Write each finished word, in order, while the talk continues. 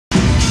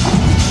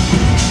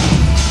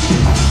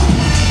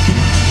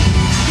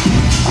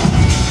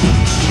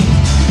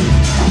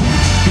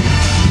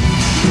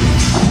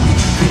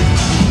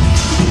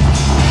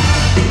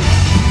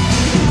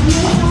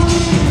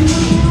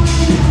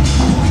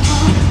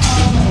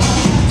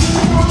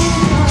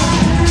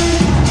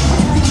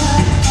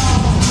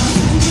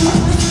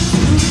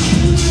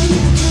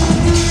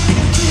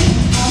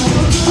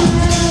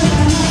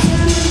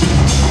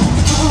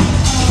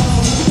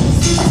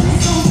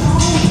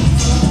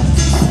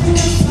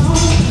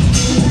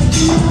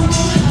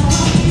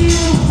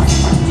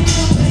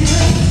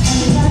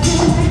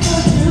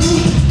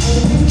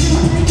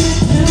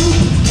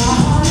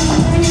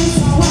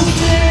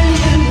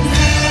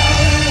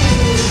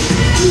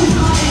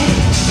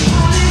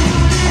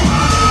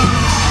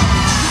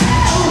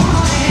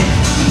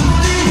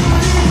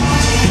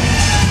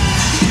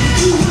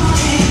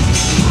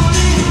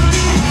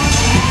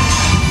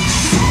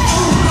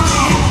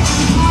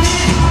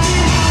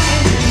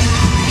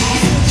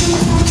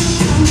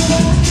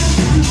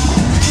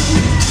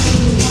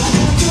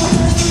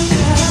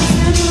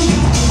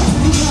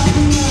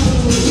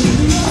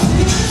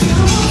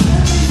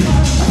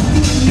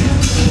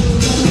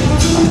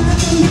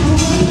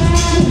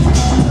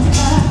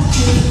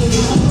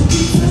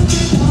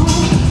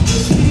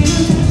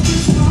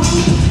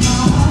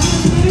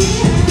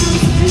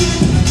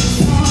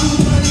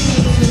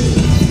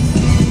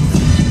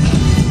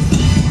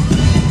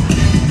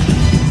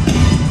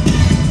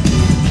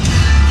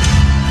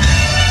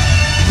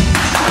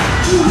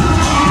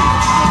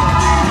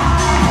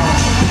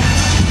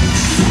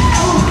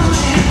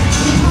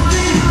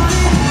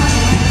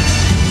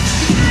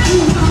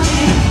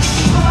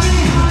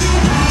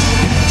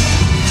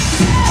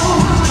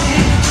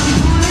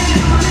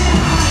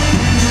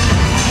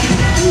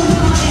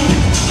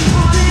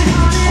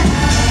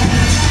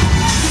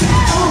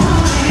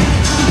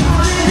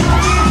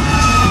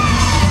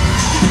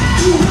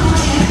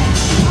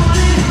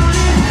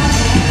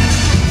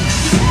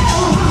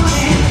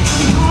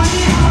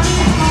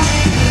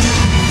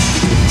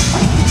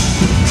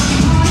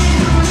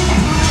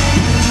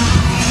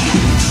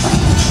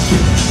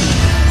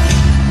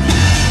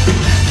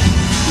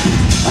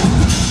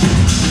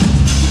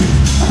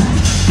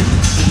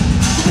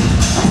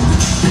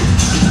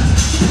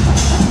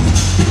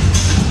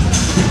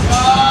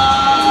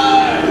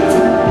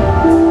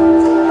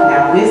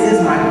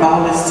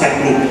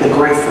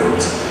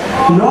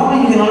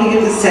Normally, you can only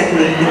get this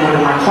technique in one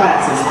of my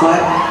classes, but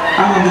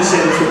I wanted to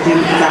share this with you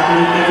because I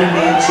believe every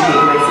man should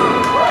get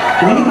grapefruit.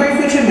 When you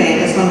grapefruit your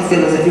man, it's going to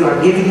feel as if you are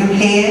giving him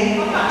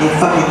head and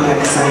fucking him at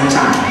the same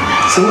time.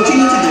 So what you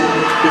need to do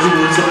is you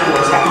need to, of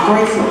course, have a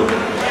grapefruit.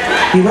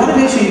 You want to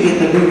make sure you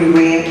get the ruby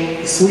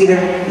red,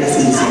 sweeter,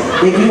 that's easier.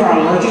 If you are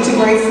allergic to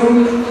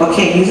grapefruit or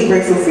can't use a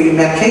grapefruit for your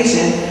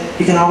medication,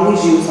 you can always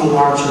use a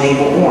large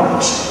navel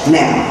orange.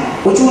 Now,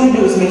 what you want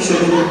to do is make sure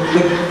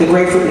that the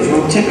grapefruit is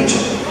room temperature.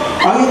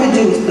 All you have to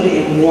do is put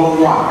it in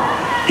warm water.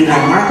 Do not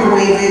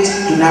microwave it,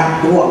 do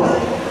not boil it.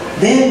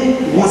 Then,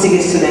 once it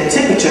gets to that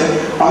temperature,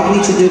 all you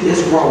need to do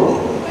is roll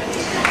it.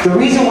 The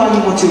reason why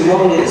you want to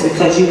roll it is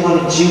because you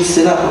want to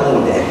juice it up a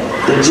little bit.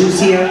 The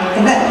juicier,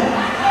 the better.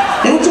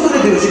 Then what you're going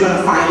to do is you're going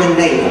to find the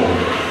navel.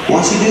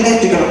 Once you do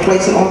that, you're going to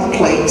place it on the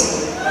plate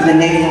and the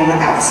navel on the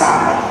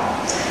outside.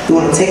 You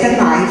want to take a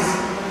knife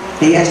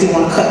and you actually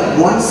want to cut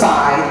one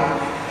side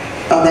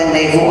of that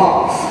navel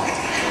off.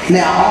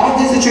 Now, all of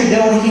this that you're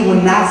doing, he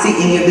will not see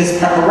any of this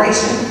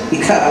preparation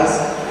because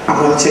I'm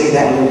going to tell you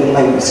that a little bit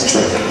later, it's a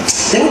trick.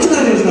 Then what you're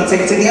going to do is you're going to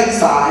take it to the other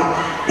side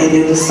and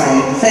do the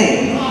same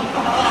thing.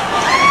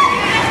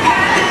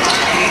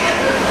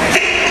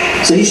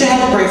 So you should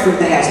have a grapefruit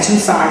that has two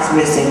sides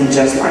missing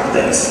just like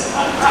this.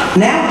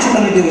 Now what you're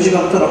going to do is you're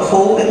going to put a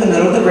hole in the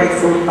middle of the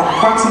grapefruit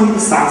approximately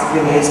the size of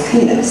your man's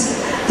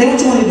penis. Then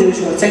what you want to do is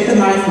you're going to take the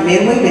knife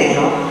midway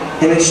down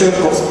and make sure it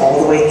goes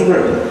all the way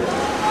through.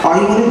 All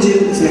you want to do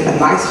is make a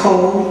nice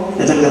hole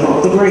in the middle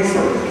of the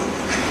grapefruit.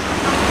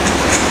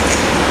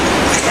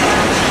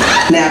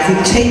 Now if you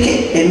take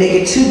it and make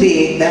it too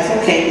big, that's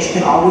okay, but you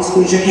can always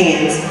squeeze your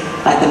hands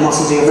like the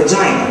muscles of your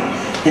vagina.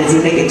 And if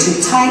you make it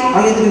too tight, all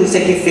you have to do is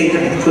take your finger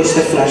and push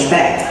the flesh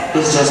back.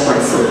 It's just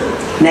grapefruit.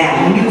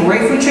 Now, when you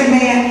grapefruit your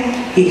man,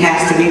 he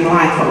has to be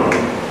blindfolded.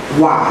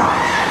 Why?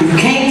 If you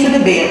came to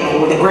the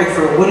bedroom with a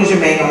grapefruit, what is your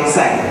man going to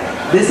say?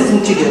 This is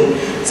what you do.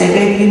 Say,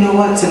 baby, you know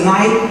what?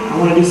 Tonight, I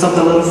want to do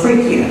something a little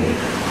freakier.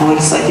 I want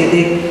to suck your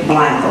dick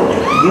blindfolded.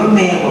 Your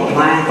man will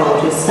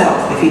blindfold himself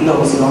if he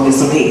knows he's going to get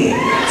some head.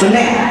 So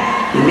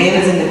now, your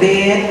man is in the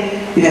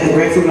bed. You have the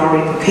grapefruit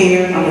already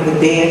prepared under the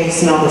bed. You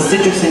smell the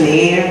citrus in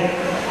the air.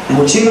 And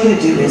what you're going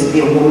to do is be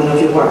a woman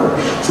of your word.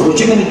 So what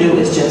you're going to do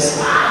is just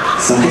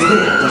suck his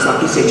dick, just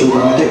like you said you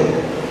were going to do.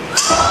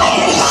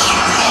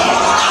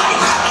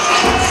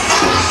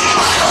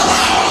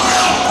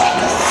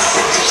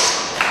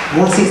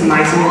 Once he's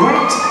nice and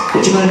erect,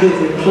 what you're going to do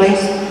is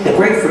replace the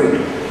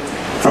grapefruit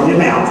from your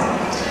mouth.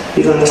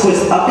 You're going to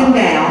twist up and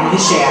down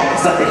his shaft and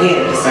suck the head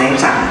at the same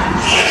time.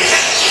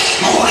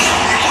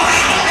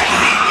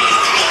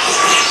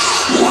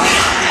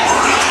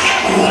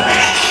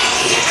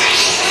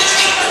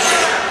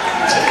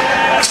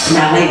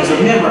 Now ladies,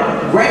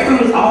 remember,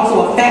 grapefruit is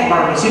also a fat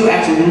burner, so you're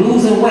actually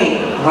losing weight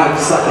while you're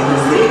sucking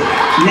his dick.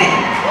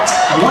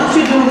 Now, once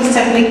you're doing this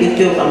technique, it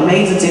feels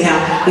amazing to him,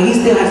 but he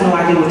still has no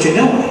idea what you're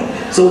doing.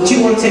 So what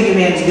you want to tell your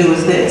man to do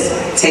is this: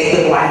 take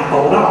the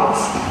blindfold off.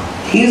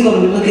 He's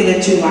going to be looking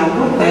at you like,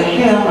 what the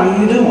hell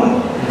are you doing?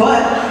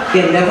 But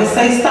he'll never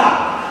say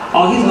stop.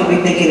 All he's going to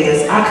be thinking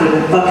is, I could have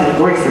been fucking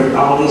grapefruit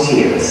all these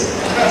years.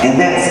 And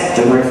that's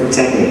the grapefruit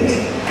technique.